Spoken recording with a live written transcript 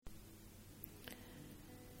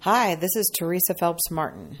Hi, this is Teresa Phelps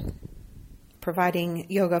Martin, providing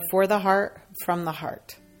yoga for the heart, from the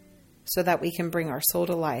heart, so that we can bring our soul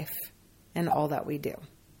to life in all that we do.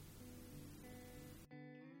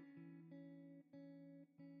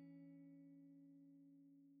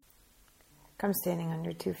 Come standing on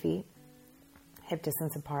your 2 feet, hip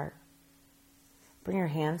distance apart. Bring your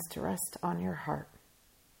hands to rest on your heart.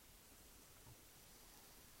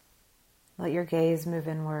 Let your gaze move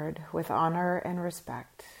inward with honor and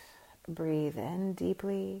respect. Breathe in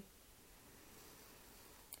deeply.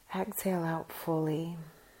 Exhale out fully.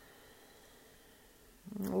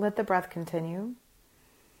 Let the breath continue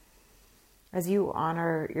as you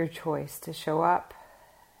honor your choice to show up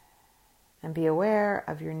and be aware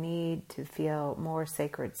of your need to feel more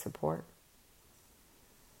sacred support.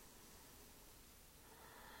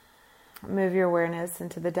 Move your awareness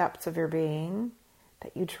into the depths of your being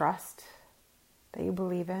that you trust, that you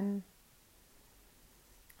believe in,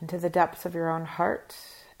 into the depths of your own heart,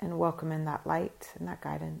 and welcome in that light and that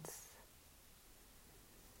guidance.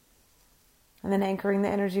 And then anchoring the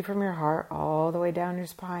energy from your heart all the way down your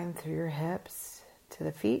spine, through your hips, to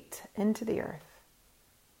the feet, into the earth.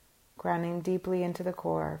 Grounding deeply into the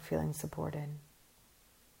core, feeling supported.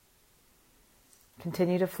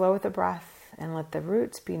 Continue to flow with the breath and let the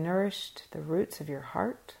roots be nourished, the roots of your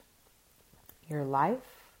heart, your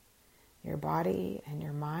life, your body, and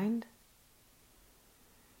your mind.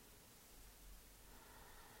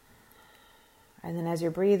 And then as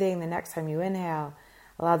you're breathing, the next time you inhale,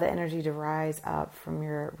 allow the energy to rise up from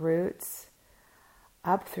your roots,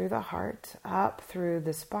 up through the heart, up through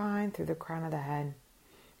the spine, through the crown of the head,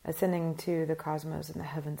 ascending to the cosmos and the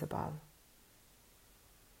heavens above.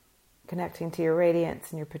 Connecting to your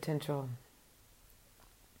radiance and your potential,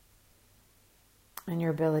 and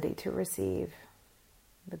your ability to receive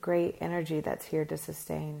the great energy that's here to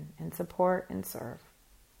sustain and support and serve.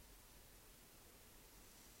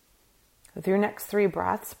 With your next 3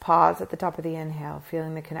 breaths, pause at the top of the inhale,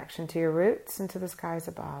 feeling the connection to your roots and to the skies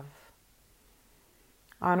above.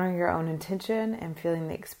 Honoring your own intention and feeling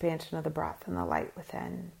the expansion of the breath and the light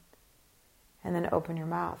within. And then open your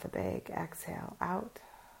mouth, a big exhale out.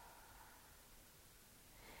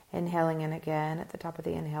 Inhaling in again at the top of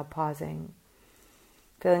the inhale, pausing.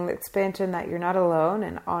 Feeling the expansion that you're not alone,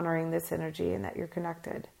 and honoring this energy and that you're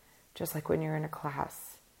connected, just like when you're in a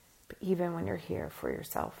class. But even when you're here for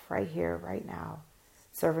yourself, right here, right now,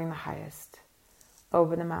 serving the highest.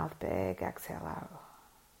 Open the mouth, big exhale out.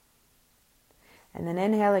 And then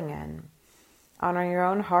inhaling in, honoring your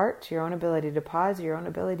own heart, your own ability to pause, your own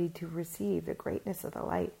ability to receive the greatness of the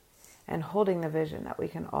light, and holding the vision that we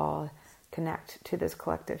can all connect to this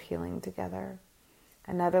collective healing together.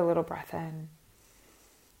 Another little breath in.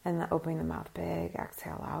 And then opening the mouth big,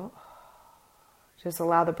 exhale out. Just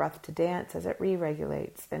allow the breath to dance as it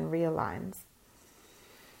re-regulates and realigns.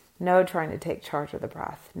 No trying to take charge of the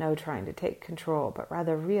breath. No trying to take control, but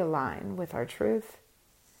rather realign with our truth,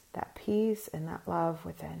 that peace and that love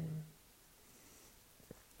within.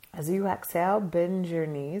 As you exhale, bend your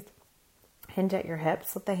knees. Hinge at your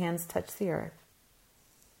hips. Let the hands touch the earth.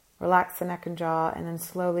 Relax the neck and jaw, and then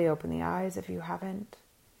slowly open the eyes if you haven't.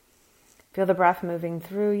 Feel the breath moving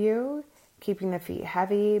through you, keeping the feet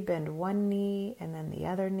heavy. Bend one knee and then the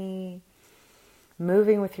other knee.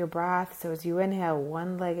 Moving with your breath. So as you inhale,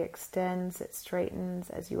 one leg extends, it straightens.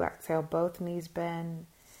 As you exhale, both knees bend.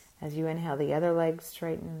 As you inhale, the other leg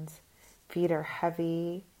straightens. Feet are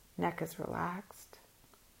heavy, neck is relaxed.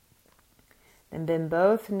 Then bend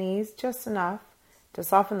both knees just enough to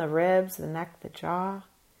soften the ribs, the neck, the jaw.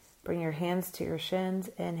 Bring your hands to your shins.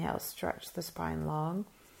 Inhale, stretch the spine long.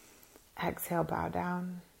 Exhale, bow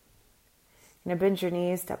down. You're going to bend your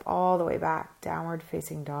knees, step all the way back, downward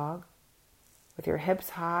facing dog. With your hips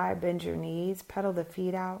high, bend your knees, pedal the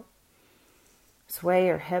feet out. Sway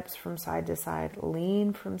your hips from side to side,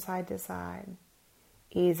 lean from side to side.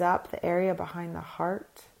 Ease up the area behind the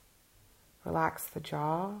heart. Relax the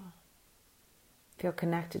jaw. Feel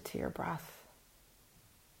connected to your breath.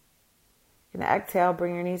 You're going to exhale,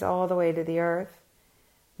 bring your knees all the way to the earth.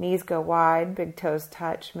 Knees go wide, big toes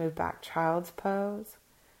touch, move back, child's pose.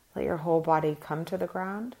 Let your whole body come to the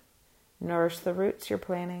ground. Nourish the roots you're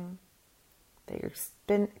planting, that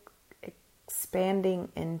you're expanding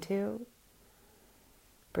into.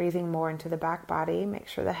 Breathing more into the back body. Make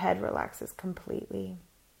sure the head relaxes completely.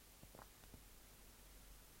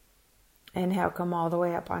 Inhale, come all the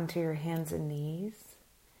way up onto your hands and knees.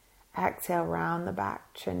 Exhale, round the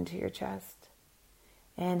back, chin to your chest.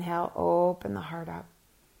 Inhale, open the heart up.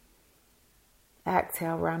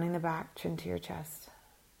 Exhale, rounding the back, chin to your chest.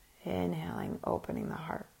 Inhaling, opening the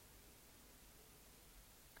heart.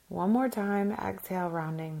 One more time, exhale,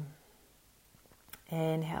 rounding.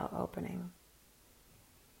 Inhale, opening.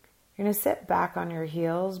 You're going to sit back on your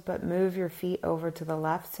heels, but move your feet over to the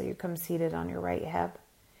left so you come seated on your right hip.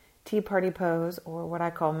 Tea party pose, or what I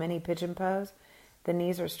call mini pigeon pose. The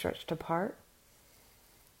knees are stretched apart.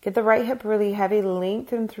 Get the right hip really heavy,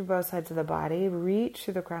 lengthen through both sides of the body, reach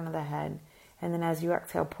through the crown of the head, and then as you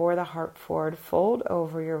exhale, pour the heart forward, fold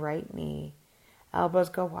over your right knee. Elbows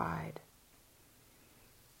go wide.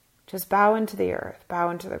 Just bow into the earth,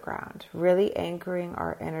 bow into the ground, really anchoring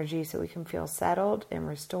our energy so we can feel settled and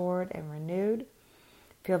restored and renewed.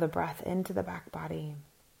 Feel the breath into the back body.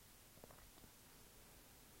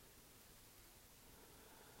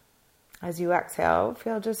 As you exhale,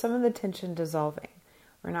 feel just some of the tension dissolving.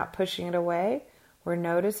 We're not pushing it away. We're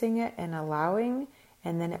noticing it and allowing,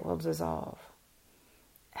 and then it will dissolve.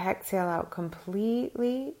 Exhale out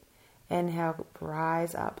completely. Inhale,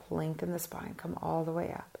 rise up, lengthen the spine, come all the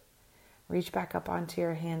way up. Reach back up onto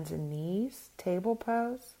your hands and knees, table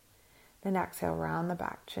pose. Then exhale, round the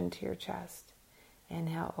back, chin to your chest.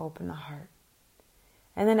 Inhale, open the heart.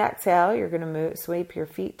 And then exhale, you're going to sweep your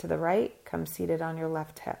feet to the right, come seated on your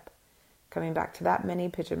left hip. Coming back to that mini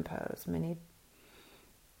pigeon pose,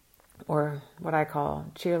 or what I call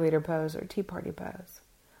cheerleader pose or tea party pose.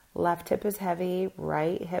 Left hip is heavy,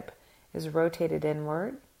 right hip is rotated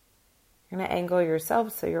inward. You're going to angle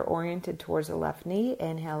yourself so you're oriented towards the left knee.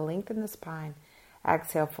 Inhale, lengthen the spine.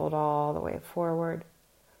 Exhale, fold all the way forward.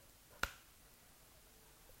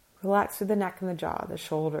 Relax through the neck and the jaw, the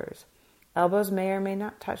shoulders. Elbows may or may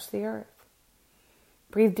not touch the earth.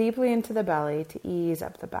 Breathe deeply into the belly to ease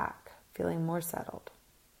up the back, feeling more settled.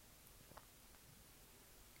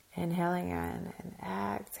 Inhaling in and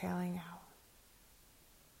exhaling out.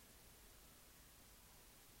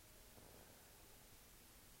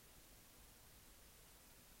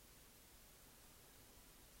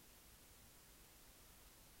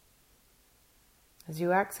 As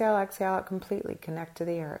you exhale, exhale out completely. Connect to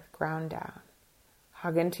the earth. Ground down.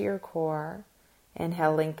 Hug into your core.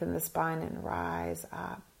 Inhale, lengthen the spine and rise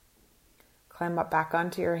up. Climb up back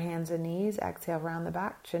onto your hands and knees. Exhale, round the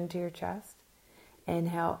back. Chin to your chest.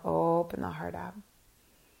 Inhale, open the heart up.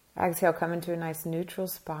 Exhale, come into a nice neutral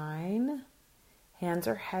spine. Hands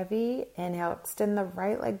are heavy. Inhale, extend the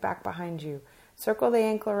right leg back behind you. Circle the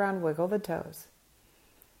ankle around, wiggle the toes.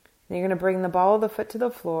 Then you're going to bring the ball of the foot to the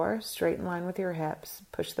floor, straight in line with your hips.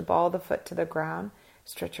 Push the ball of the foot to the ground.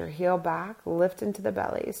 Stretch your heel back, lift into the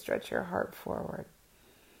belly, stretch your heart forward.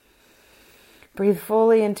 Breathe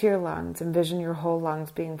fully into your lungs. Envision your whole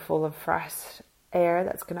lungs being full of fresh air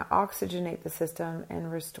that's going to oxygenate the system and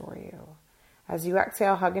restore you. As you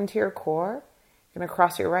exhale, hug into your core. You're going to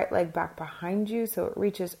cross your right leg back behind you so it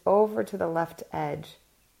reaches over to the left edge.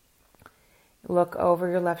 Look over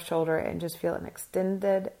your left shoulder and just feel an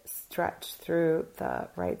extended stretch through the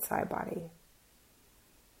right side body.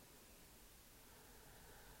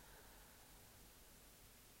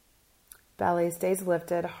 Belly stays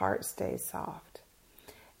lifted, heart stays soft.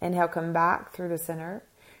 Inhale, come back through the center.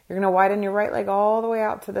 You're going to widen your right leg all the way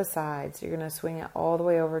out to the side. So you're going to swing it all the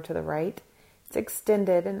way over to the right. It's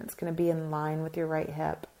extended and it's going to be in line with your right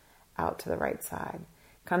hip out to the right side.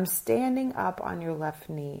 Come standing up on your left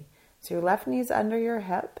knee. So your left knee is under your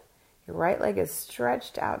hip. Your right leg is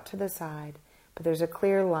stretched out to the side. But there's a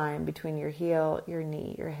clear line between your heel, your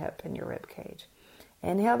knee, your hip, and your rib cage.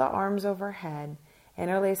 Inhale the arms overhead.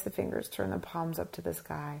 Interlace the fingers. Turn the palms up to the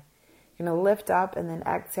sky. You're going to lift up and then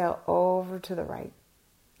exhale over to the right.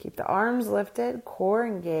 Keep the arms lifted, core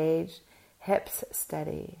engaged, hips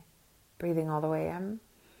steady. Breathing all the way in.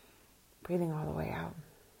 Breathing all the way out.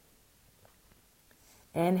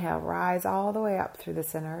 Inhale, rise all the way up through the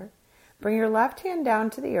center. Bring your left hand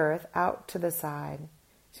down to the earth, out to the side.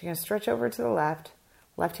 So you're going to stretch over to the left.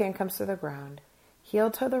 Left hand comes to the ground.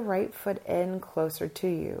 Heel toe the right foot in closer to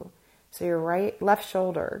you. So your left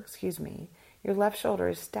shoulder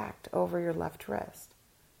is stacked over your left wrist.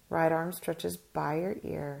 Right arm stretches by your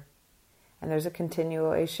ear. And there's a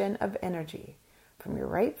continuation of energy from your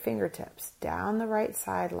right fingertips down the right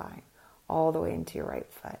sideline all the way into your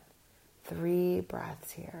right foot. 3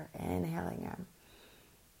 breaths here. Inhaling in.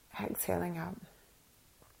 Exhaling out.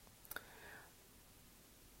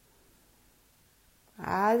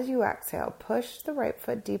 As you exhale, push the right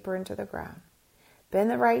foot deeper into the ground.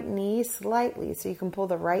 Bend the right knee slightly so you can pull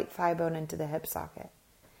the right thigh bone into the hip socket.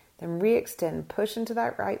 Then re-extend, push into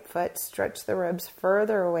that right foot, stretch the ribs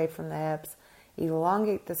further away from the hips,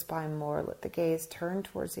 elongate the spine more, let the gaze turn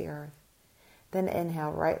towards the earth. Then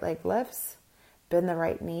inhale, right leg lifts, bend the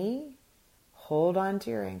right knee, hold on to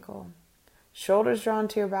your ankle. Shoulders drawn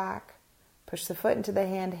to your back, push the foot into the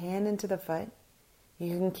hand, hand into the foot.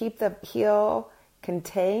 You can keep the heel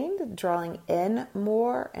contained, drawing in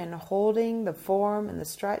more and holding the form and the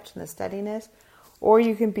stretch and the steadiness, or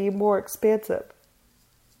you can be more expansive.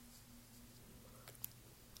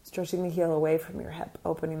 Stretching the heel away from your hip,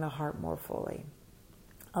 opening the heart more fully.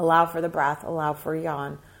 Allow for the breath, allow for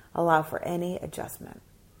yawn, allow for any adjustment.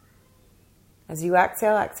 As you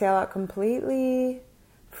exhale, exhale out completely.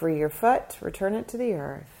 Free your foot, return it to the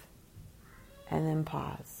earth, and then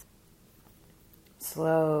pause.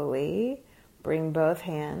 Slowly bring both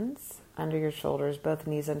hands under your shoulders, both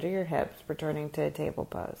knees under your hips, returning to a table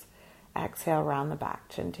pose. Exhale, round the back,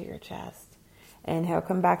 chin to your chest. Inhale,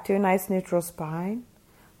 come back to a nice neutral spine.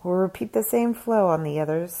 We'll repeat the same flow on the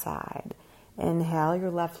other side. Inhale,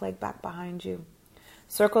 your left leg back behind you.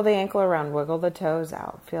 Circle the ankle around, wiggle the toes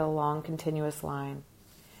out. Feel a long, continuous line.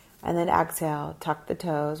 And then exhale, tuck the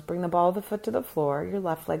toes, bring the ball of the foot to the floor, your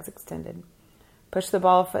left leg's extended. Push the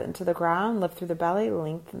ball of foot into the ground, lift through the belly,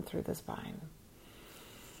 lengthen through the spine.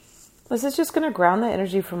 This is just going to ground the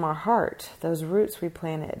energy from our heart, those roots we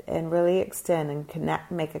planted, and really extend and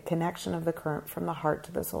make a connection of the current from the heart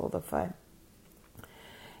to the sole of the foot.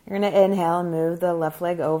 You're going to inhale and move the left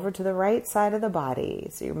leg over to the right side of the body.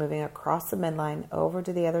 So you're moving across the midline over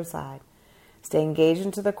to the other side. Stay engaged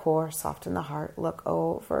into the core, soften the heart, look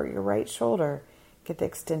over your right shoulder. Get the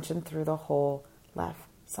extension through the whole left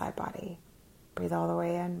side body. Breathe all the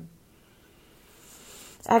way in.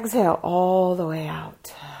 Exhale all the way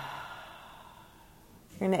out.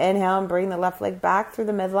 You're going to inhale and bring the left leg back through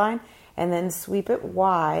the midline and then sweep it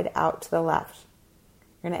wide out to the left.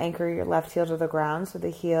 You're going to anchor your left heel to the ground so the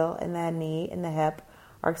heel and the knee and the hip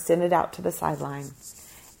are extended out to the sideline.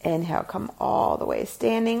 Inhale, come all the way,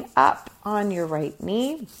 standing up on your right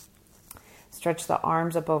knee. Stretch the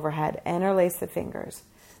arms up overhead, interlace the fingers.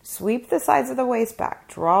 Sweep the sides of the waist back,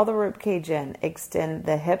 draw the rib cage in, extend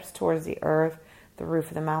the hips towards the earth, the roof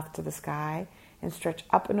of the mouth to the sky, and stretch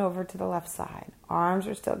up and over to the left side. Arms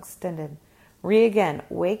are still extended. Again,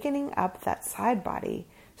 wakening up that side body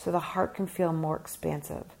so the heart can feel more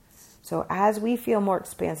expansive. So as we feel more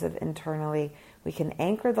expansive internally, we can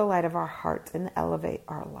anchor the light of our heart and elevate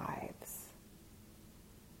our lives.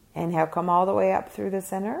 Inhale, come all the way up through the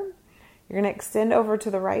center. You're going to extend over to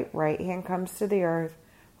the right. Right hand comes to the earth.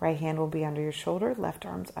 Right hand will be under your shoulder. Left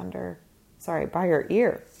arm's by your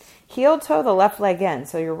ear. Heel toe the left leg in,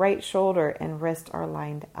 so your right shoulder and wrist are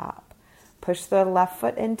lined up. Push the left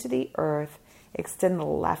foot into the earth. Extend the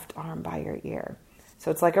left arm by your ear. So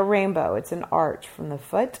it's like a rainbow. It's an arch from the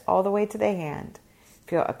foot all the way to the hand.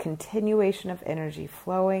 Feel a continuation of energy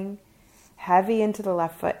flowing heavy into the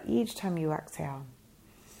left foot each time you exhale.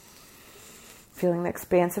 Feeling the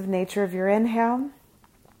expansive nature of your inhale.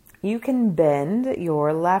 You can bend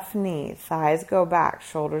your left knee. Thighs go back,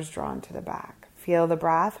 shoulders drawn to the back. Feel the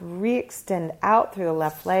breath. Re-extend out through the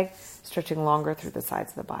left leg, stretching longer through the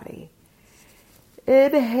sides of the body.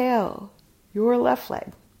 Inhale your left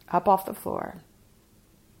leg up off the floor.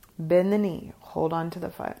 Bend the knee, hold on to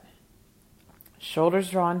the foot.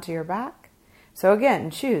 Shoulders drawn to your back. So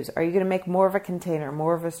again, choose. Are you going to make more of a container,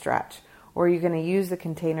 more of a stretch? Or are you going to use the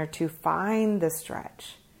container to find the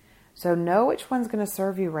stretch? So know which one's going to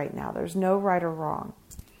serve you right now. There's no right or wrong.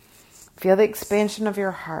 Feel the expansion of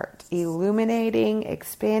your heart, illuminating,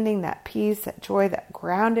 expanding that peace, that joy, that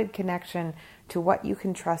grounded connection to what you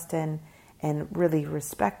can trust in, and really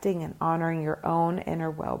respecting and honoring your own inner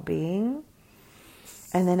well-being.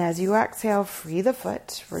 And then as you exhale, free the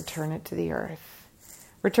foot, return it to the earth.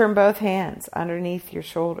 Return both hands underneath your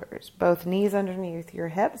shoulders, both knees underneath your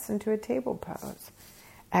hips into a table pose.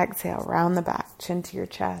 Exhale, round the back, chin to your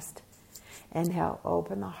chest. Inhale,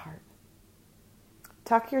 open the heart.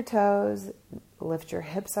 Tuck your toes, lift your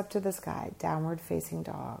hips up to the sky, downward facing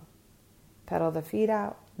dog. Pedal the feet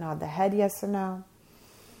out, nod the head yes or no.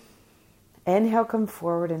 Inhale, come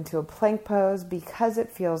forward into a plank pose because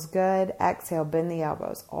it feels good. Exhale, bend the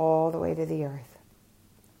elbows all the way to the earth.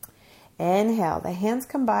 Inhale, the hands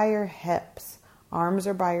come by your hips. Arms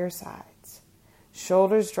are by your sides.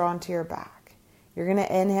 Shoulders drawn to your back. You're going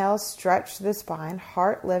to inhale, stretch the spine.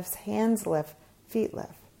 Heart lifts, hands lift, feet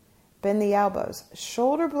lift. Bend the elbows.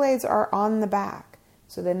 Shoulder blades are on the back,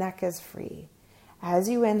 so the neck is free. As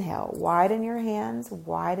you inhale, widen your hands,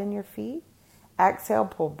 widen your feet. Exhale,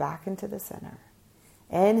 pull back into the center.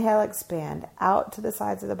 Inhale, expand out to the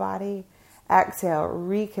sides of the body. Exhale,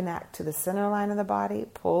 reconnect to the center line of the body,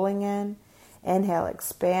 pulling in. Inhale,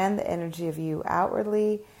 expand the energy of you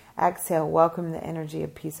outwardly. Exhale, welcome the energy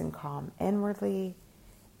of peace and calm inwardly.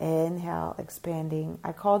 Inhale, expanding.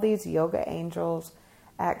 I call these yoga angels.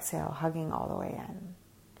 Exhale, hugging all the way in.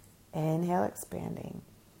 Inhale, expanding.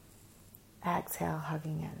 Exhale,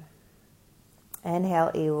 hugging in. Inhale,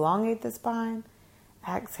 elongate the spine.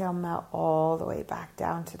 Exhale, melt all the way back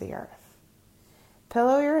down to the earth.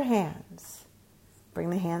 Pillow your hands. Bring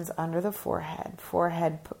the hands under the forehead.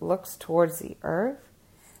 Forehead looks towards the earth.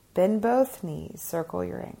 Bend both knees. Circle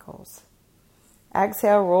your ankles.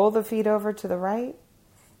 Exhale, roll the feet over to the right.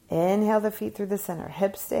 Inhale the feet through the center.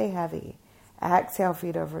 Hips stay heavy. Exhale,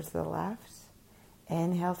 feet over to the left.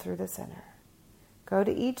 Inhale through the center. Go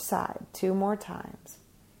to each side 2 more times.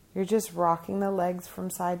 You're just rocking the legs from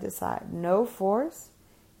side to side. No force,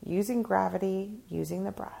 using gravity, using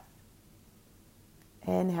the breath.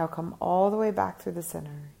 Inhale, come all the way back through the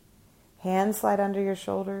center. Hands slide under your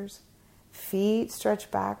shoulders. Feet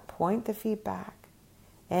stretch back, point the feet back.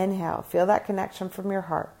 Inhale, feel that connection from your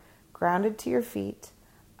heart. Grounded to your feet,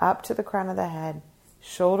 up to the crown of the head.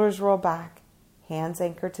 Shoulders roll back, hands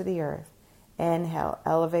anchor to the earth. Inhale,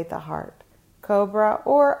 elevate the heart. Cobra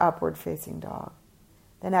or upward facing dog.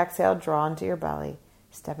 Then exhale, draw into your belly.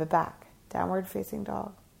 Step it back. Downward facing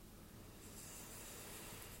dog.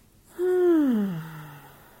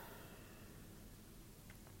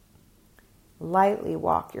 Lightly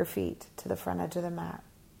walk your feet to the front edge of the mat.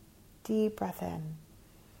 Deep breath in.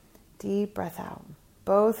 Deep breath out.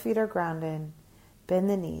 Both feet are grounded. Bend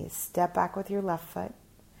the knees. Step back with your left foot.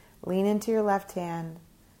 Lean into your left hand.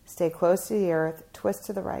 Stay close to the earth. Twist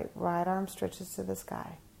to the right. Right arm stretches to the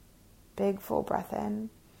sky. Big full breath in.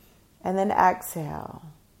 And then exhale.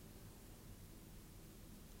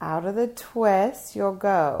 Out of the twist, you'll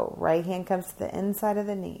go. Right hand comes to the inside of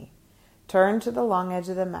the knee. Turn to the long edge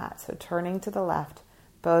of the mat. So turning to the left.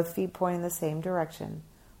 Both feet pointing the same direction.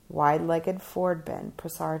 Wide-legged forward bend.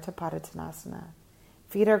 Prasarita Padottanasana.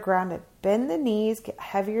 Feet are grounded. Bend the knees. Get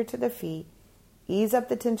heavier to the feet. Ease up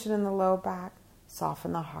the tension in the low back.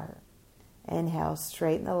 Soften the heart. Inhale,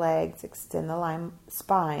 straighten the legs, extend the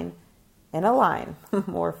spine in a line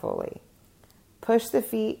more fully. Push the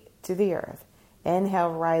feet to the earth. Inhale,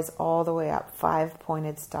 rise all the way up,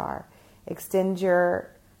 5-pointed star. Extend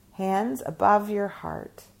your hands above your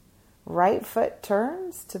heart. Right foot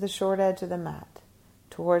turns to the short edge of the mat,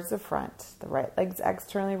 towards the front. The right leg's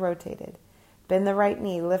externally rotated. Bend the right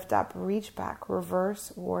knee, lift up, reach back,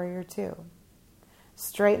 reverse warrior 2.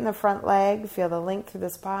 Straighten the front leg, feel the link through the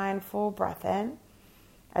spine, full breath in.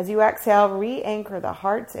 As you exhale, re-anchor the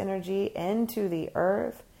heart's energy into the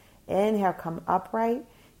earth. Inhale, come upright.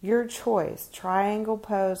 Your choice, triangle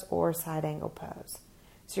pose or side angle pose.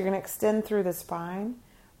 So you're going to extend through the spine.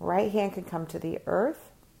 Right hand can come to the earth.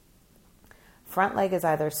 Front leg is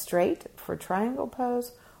either straight for triangle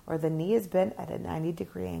pose or the knee is bent at a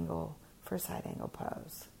 90-degree angle for side angle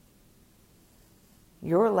pose.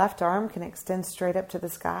 Your left arm can extend straight up to the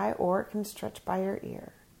sky or it can stretch by your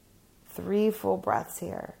ear. 3 full breaths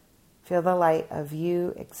here. Feel the light of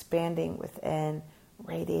you expanding within,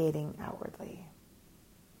 radiating outwardly.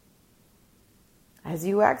 As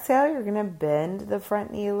you exhale, you're going to bend the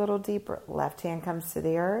front knee a little deeper. Left hand comes to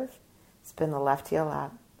the earth. Spin the left heel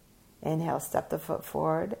up. Inhale, step the foot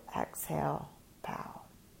forward. Exhale, bow.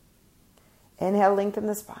 Inhale, lengthen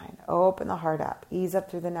the spine. Open the heart up. Ease up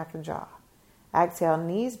through the neck and jaw. Exhale,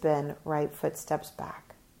 knees bend, right foot steps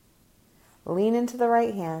back. Lean into the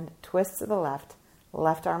right hand, twist to the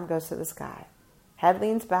left arm goes to the sky. Head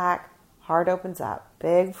leans back, heart opens up.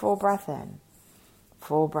 Big full breath in,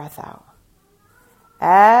 full breath out.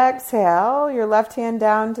 Exhale, your left hand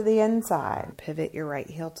down to the inside. Pivot your right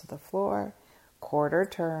heel to the floor, quarter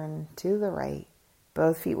turn to the right.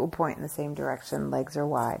 Both feet will point in the same direction, legs are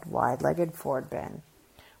wide, wide-legged forward bend.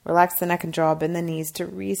 Relax the neck and jaw, bend the knees to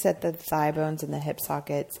reset the thigh bones and the hip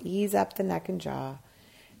sockets. Ease up the neck and jaw.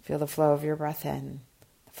 Feel the flow of your breath in,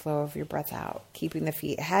 the flow of your breath out. Keeping the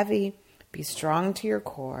feet heavy, be strong to your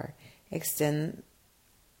core. Extend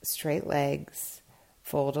straight legs,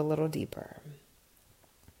 fold a little deeper.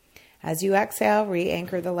 As you exhale,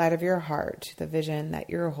 re-anchor the light of your heart to the vision that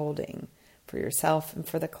you're holding for yourself and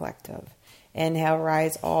for the collective. Inhale,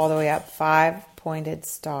 rise all the way up, 5-pointed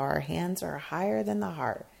star. Hands are higher than the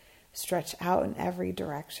heart. Stretch out in every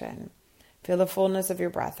direction. Feel the fullness of your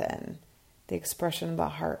breath in, the expression of the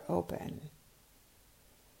heart open.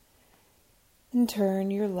 And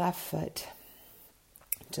turn your left foot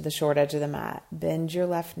to the short edge of the mat. Bend your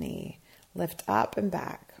left knee. Lift up and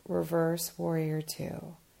back. Reverse warrior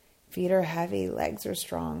 2. Feet are heavy, legs are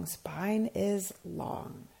strong, spine is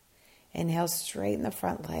long. Inhale, straighten the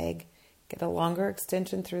front leg. Get a longer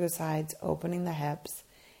extension through the sides, opening the hips.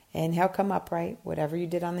 Inhale, come upright, whatever you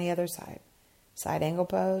did on the other side. Side angle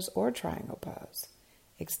pose or triangle pose.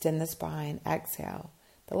 Extend the spine. Exhale,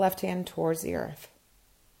 the left hand towards the earth.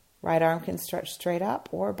 Right arm can stretch straight up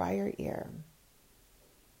or by your ear.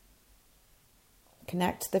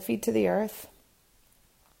 Connect the feet to the earth.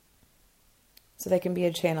 so they can be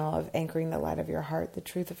a channel of anchoring the light of your heart, the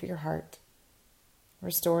truth of your heart,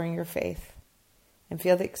 restoring your faith, and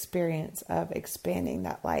feel the experience of expanding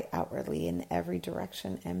that light outwardly in every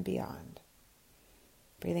direction and beyond.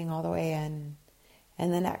 Breathing all the way in,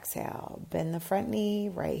 and then exhale. Bend the front knee,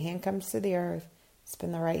 right hand comes to the earth,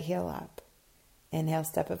 spin the right heel up. Inhale,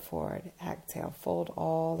 step it forward. Exhale, fold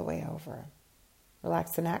all the way over.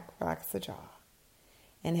 Relax the neck, relax the jaw.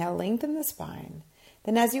 Inhale, lengthen the spine.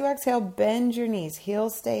 Then as you exhale, bend your knees.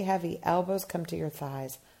 Heels stay heavy. Elbows come to your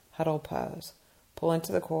thighs. Huddle pose. Pull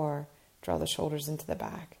into the core. Draw the shoulders into the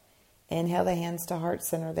back. Inhale the hands to heart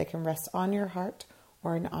center. They can rest on your heart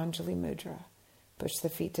or in Anjali Mudra. Push the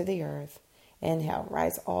feet to the earth. Inhale,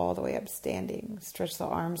 rise all the way up standing. Stretch the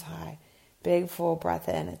arms high. Big full breath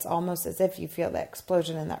in. It's almost as if you feel that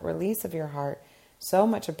explosion and that release of your heart. So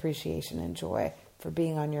much appreciation and joy for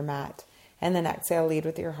being on your mat. And then exhale, lead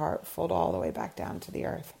with your heart. Fold all the way back down to the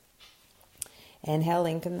earth. Inhale,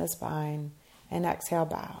 lengthen the spine. And exhale,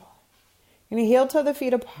 bow. You're going to heel toe the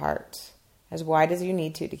feet apart, as wide as you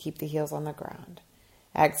need to keep the heels on the ground.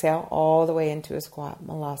 Exhale all the way into a squat,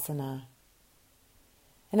 Malasana.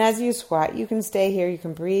 And as you squat, you can stay here, you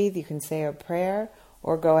can breathe, you can say a prayer,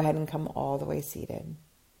 or go ahead and come all the way seated.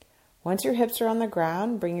 Once your hips are on the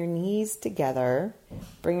ground, bring your knees together.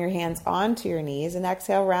 Bring your hands onto your knees and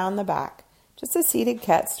exhale, round the back. Just a seated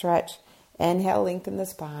cat stretch. Inhale, lengthen the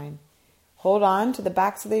spine. Hold on to the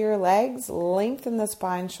backs of your legs, lengthen the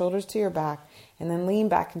spine, shoulders to your back, and then lean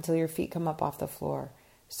back until your feet come up off the floor.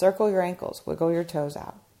 Circle your ankles, wiggle your toes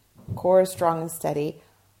out. Core is strong and steady.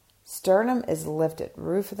 Sternum is lifted,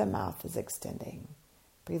 roof of the mouth is extending.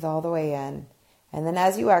 Breathe all the way in. And then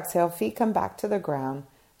as you exhale, feet come back to the ground.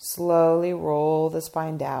 Slowly roll the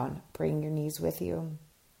spine down. Bring your knees with you.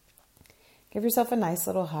 Give yourself a nice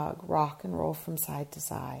little hug. Rock and roll from side to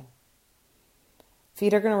side.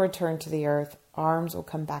 Feet are going to return to the earth. Arms will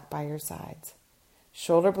come back by your sides.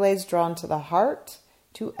 Shoulder blades drawn to the heart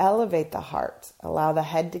to elevate the heart. Allow the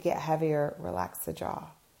head to get heavier. Relax the jaw.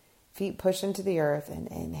 Feet push into the earth and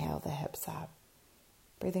inhale the hips up.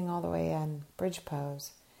 Breathing all the way in. Bridge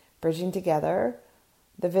pose. Bridging together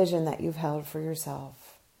the vision that you've held for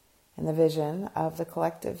yourself and the vision of the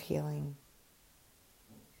collective healing.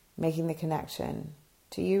 Making the connection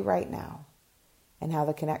to you right now and how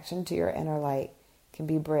the connection to your inner light can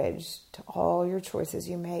be bridged to all your choices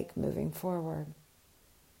you make moving forward.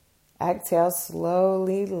 Exhale,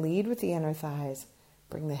 slowly lead with the inner thighs.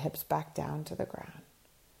 Bring the hips back down to the ground.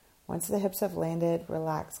 Once the hips have landed,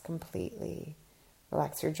 relax completely.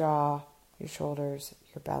 Relax your jaw, your shoulders,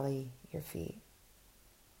 your belly, your feet.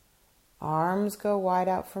 Arms go wide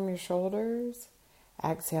out from your shoulders.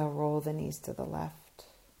 Exhale, roll the knees to the left.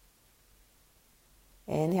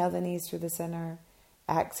 Inhale the knees through the center.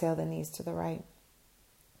 Exhale the knees to the right.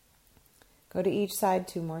 Go to each side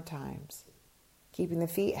 2 more times. Keeping the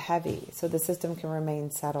feet heavy so the system can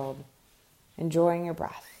remain settled. Enjoying your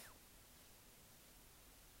breath.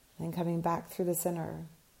 Then coming back through the center.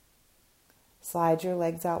 Slide your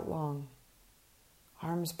legs out long.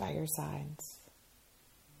 Arms by your sides.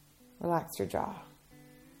 Relax your jaw.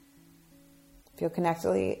 Feel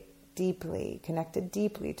connected deeply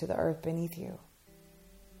to the earth beneath you.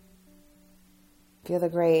 Feel the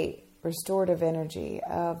great restorative energy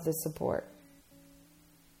of the support.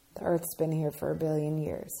 The earth's been here for 1 billion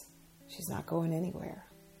years. She's not going anywhere.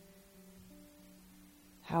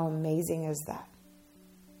 How amazing is that?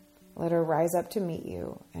 Let her rise up to meet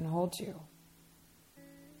you and hold you.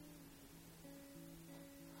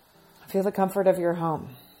 Feel the comfort of your home.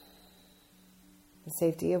 The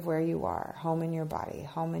safety of where you are. Home in your body.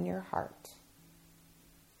 Home in your heart.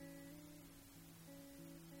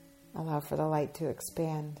 Allow for the light to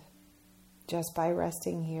expand just by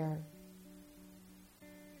resting here.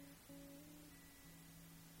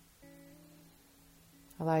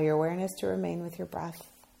 Allow your awareness to remain with your breath.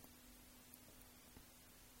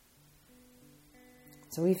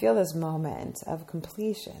 So we feel this moment of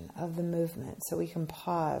completion of the movement, so we can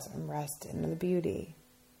pause and rest in the beauty.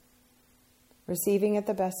 Receiving it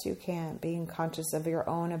the best you can, being conscious of your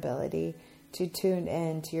own ability to tune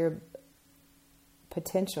in to your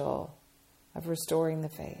potential of restoring the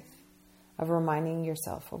faith, of reminding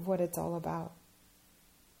yourself of what it's all about.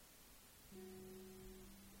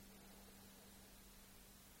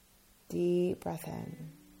 Deep breath in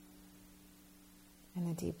and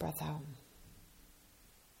a deep breath out.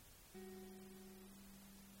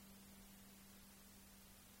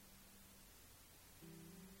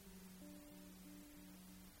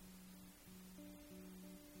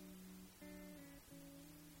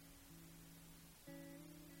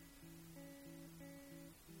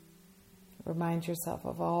 Remind yourself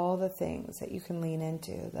of all the things that you can lean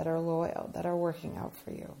into, that are loyal, that are working out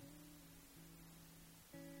for you.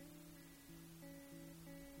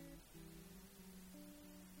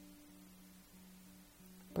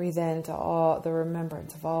 Breathe into all the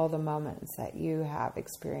remembrance of all the moments that you have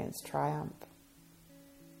experienced triumph,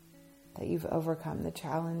 that you've overcome the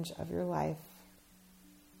challenge of your life.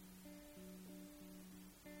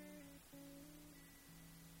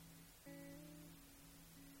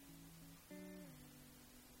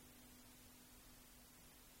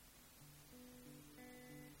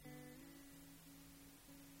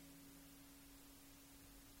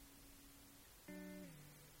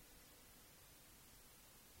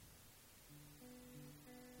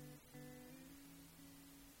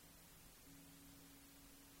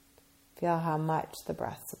 Feel how much the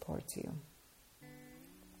breath supports you,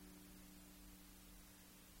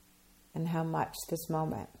 and how much this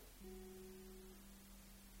moment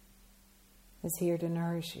is here to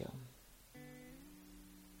nourish you.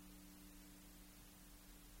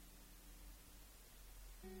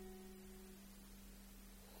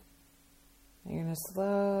 You're going to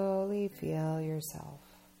slowly feel yourself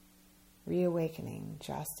reawakening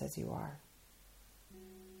just as you are.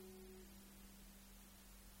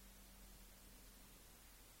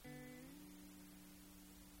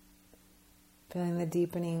 Feeling the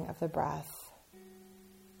deepening of the breath,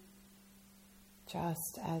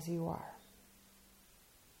 just as you are.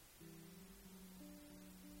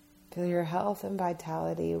 Feel your health and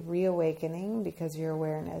vitality reawakening because your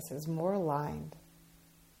awareness is more aligned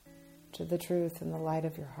to the truth and the light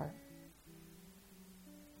of your heart.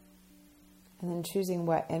 And then choosing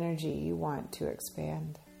what energy you want to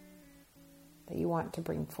expand, that you want to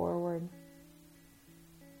bring forward.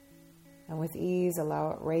 And with ease,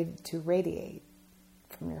 allow it to radiate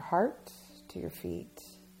from your heart to your feet,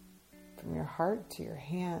 from your heart to your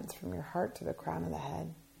hands, from your heart to the crown of the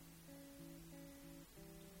head.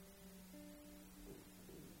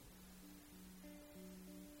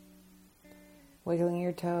 Wiggling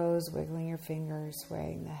your toes, wiggling your fingers,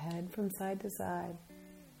 swaying the head from side to side.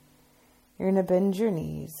 You're going to bend your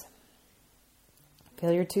knees.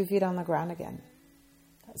 Feel your 2 feet on the ground again.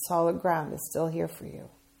 That solid ground is still here for you.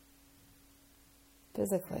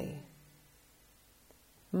 Physically.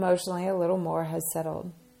 Emotionally, a little more has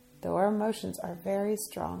settled, though our emotions are very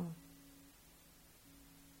strong.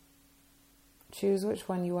 Choose which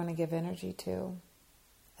one you want to give energy to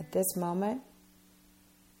at this moment,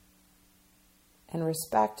 and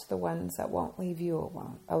respect the ones that won't leave you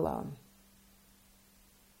alone.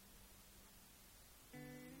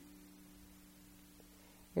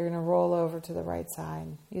 You're going to roll over to the right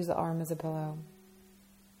side. Use the arm as a pillow.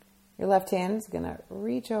 Your left hand is going to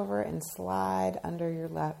reach over and slide under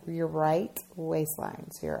your right waistline.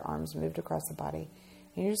 So your arms moved across the body.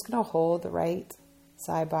 And you're just going to hold the right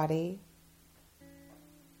side body,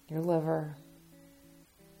 your liver,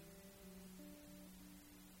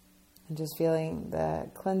 and just feeling the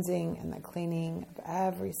cleansing and the cleaning of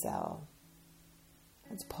every cell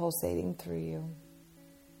that's pulsating through you.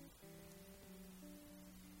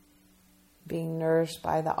 Being nourished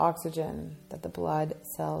by the oxygen that the blood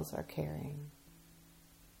cells are carrying.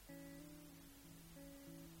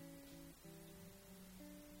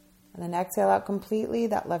 And then exhale out completely.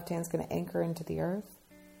 That left hand's going to anchor into the earth,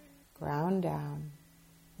 ground down.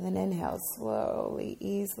 And then inhale, slowly,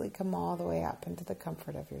 easily come all the way up into the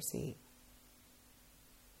comfort of your seat.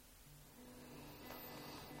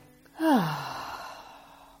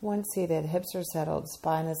 Once seated, hips are settled,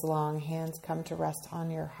 spine is long, hands come to rest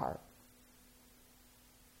on your heart.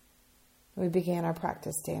 We began our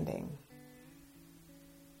practice standing.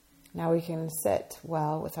 Now we can sit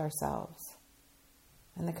well with ourselves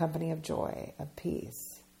in the company of joy, of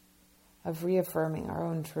peace, of reaffirming our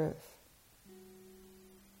own truth.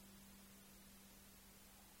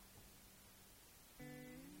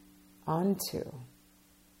 On to,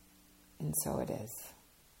 and so it is.